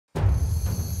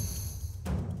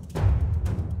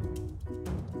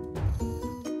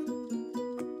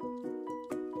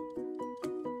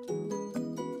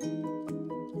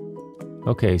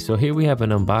Okay, so here we have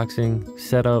an unboxing,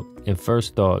 setup, and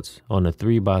first thoughts on the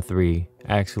 3x3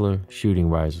 axler shooting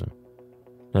riser.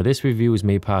 Now this review is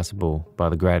made possible by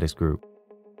the Gratis Group.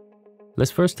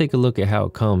 Let's first take a look at how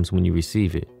it comes when you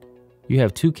receive it. You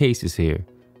have two cases here.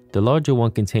 The larger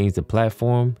one contains the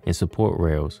platform and support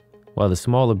rails, while the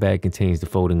smaller bag contains the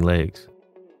folding legs.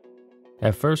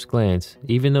 At first glance,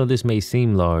 even though this may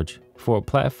seem large, for a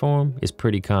platform it's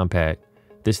pretty compact.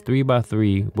 This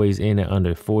 3x3 weighs in at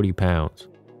under 40 pounds.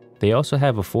 They also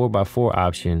have a 4x4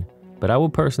 option, but I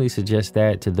would personally suggest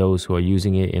that to those who are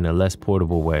using it in a less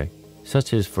portable way,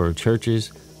 such as for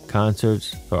churches,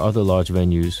 concerts, or other large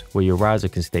venues where your riser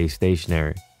can stay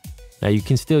stationary. Now you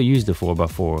can still use the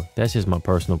 4x4, that's just my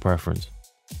personal preference.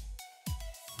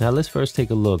 Now let's first take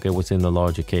a look at what's in the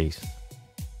larger case.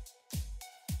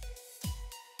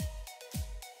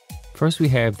 First we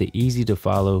have the easy to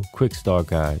follow quick start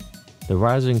guide. The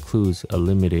riser includes a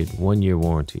limited 1-year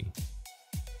warranty.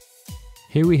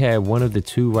 Here we have one of the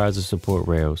two riser support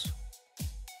rails.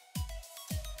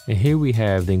 And here we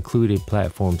have the included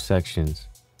platform sections.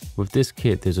 With this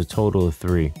kit there's a total of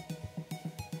 3.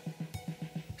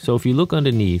 So if you look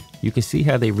underneath, you can see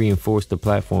how they reinforce the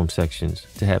platform sections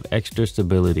to have extra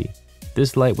stability.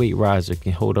 This lightweight riser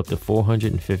can hold up to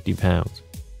 450 pounds.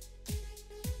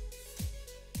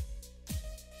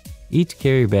 Each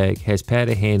carry bag has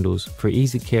padded handles for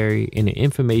easy carry and an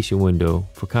information window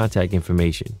for contact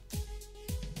information.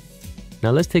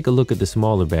 Now let's take a look at the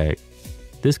smaller bag.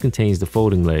 This contains the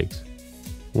folding legs.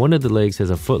 One of the legs has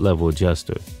a foot level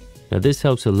adjuster. Now this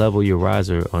helps to level your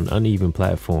riser on uneven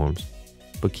platforms.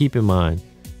 But keep in mind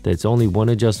that it's only one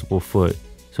adjustable foot,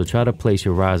 so try to place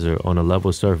your riser on a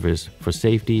level surface for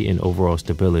safety and overall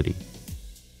stability.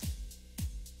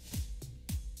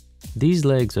 These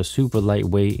legs are super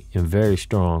lightweight and very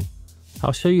strong.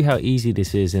 I'll show you how easy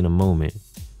this is in a moment.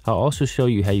 I'll also show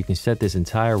you how you can set this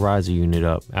entire riser unit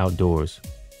up outdoors.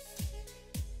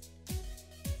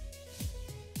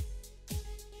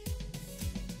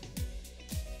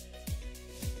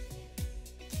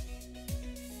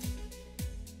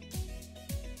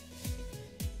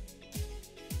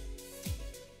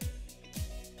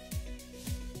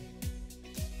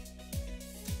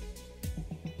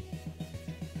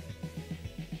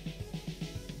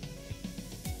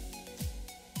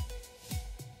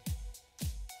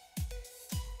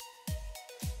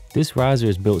 This riser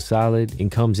is built solid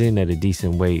and comes in at a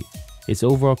decent weight. Its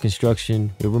overall construction,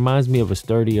 it reminds me of a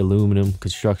sturdy aluminum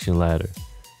construction ladder.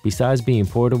 Besides being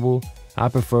portable, I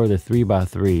prefer the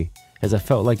 3x3 as I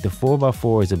felt like the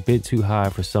 4x4 is a bit too high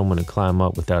for someone to climb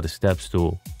up without a step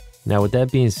stool. Now with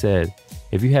that being said,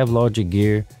 if you have larger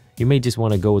gear, you may just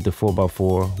want to go with the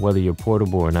 4x4 whether you're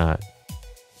portable or not.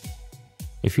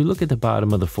 If you look at the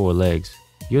bottom of the 4 legs,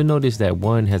 you'll notice that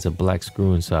one has a black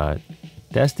screw inside.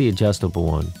 That's the adjustable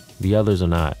one, the others are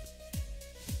not.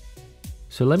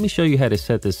 So let me show you how to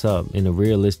set this up in a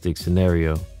realistic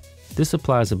scenario. This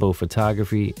applies to both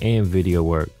photography and video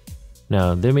work.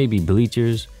 Now there may be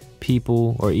bleachers,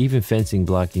 people, or even fencing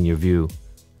blocking your view.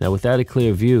 Now without a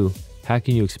clear view, how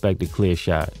can you expect a clear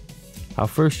shot? I'll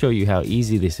first show you how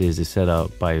easy this is to set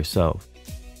up by yourself.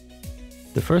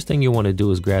 The first thing you want to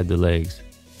do is grab the legs.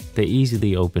 They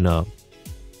easily open up.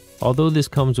 Although this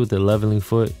comes with a leveling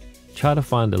foot, try to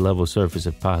find a level surface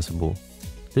if possible.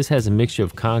 This has a mixture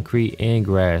of concrete and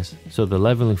grass, so the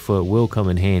leveling foot will come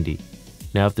in handy.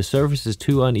 Now if the surface is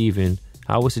too uneven,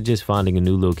 I would suggest finding a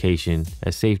new location,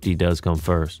 as safety does come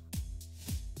first.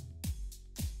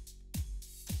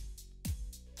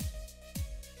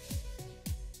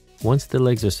 Once the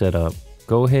legs are set up,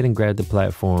 go ahead and grab the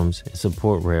platforms and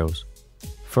support rails.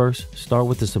 First, start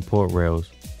with the support rails.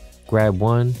 Grab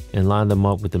one and line them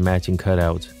up with the matching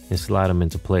cutouts and slide them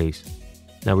into place.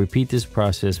 Now repeat this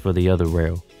process for the other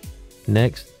rail.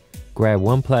 Next, grab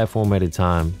one platform at a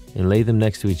time and lay them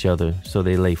next to each other so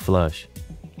they lay flush.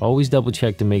 Always double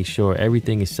check to make sure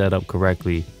everything is set up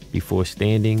correctly before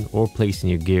standing or placing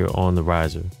your gear on the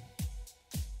riser.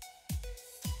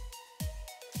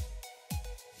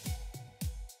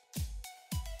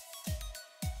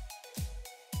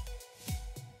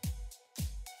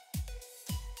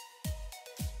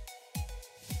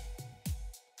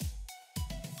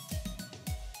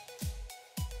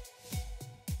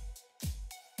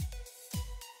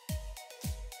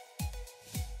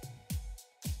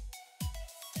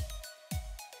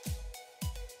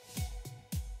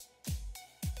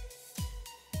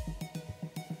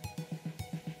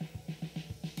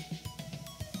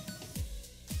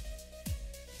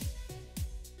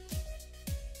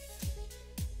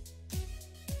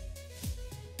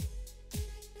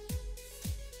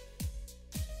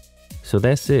 So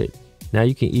that's it. Now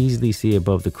you can easily see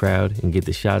above the crowd and get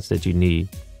the shots that you need.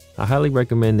 I highly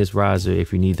recommend this riser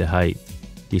if you need the height.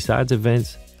 Besides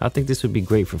events, I think this would be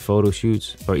great for photo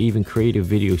shoots or even creative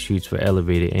video shoots for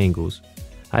elevated angles.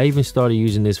 I even started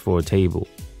using this for a table.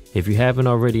 If you haven't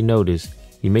already noticed,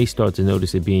 you may start to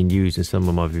notice it being used in some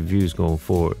of my reviews going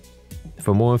forward.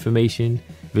 For more information,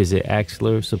 visit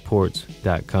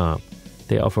axlersupports.com.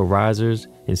 They offer risers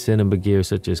and cinema gear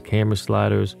such as camera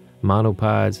sliders,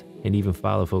 monopods, and even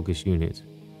follow focus units.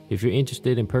 If you're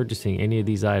interested in purchasing any of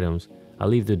these items, I'll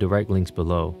leave the direct links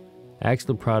below.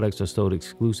 Axler products are sold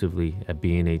exclusively at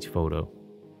B&H Photo.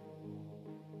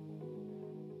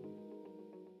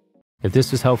 If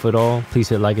this was helpful at all, please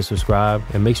hit like and subscribe,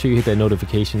 and make sure you hit that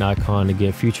notification icon to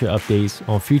get future updates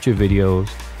on future videos,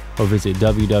 or visit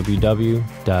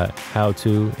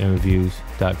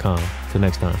www.howtoandreviews.com. Till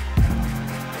next time.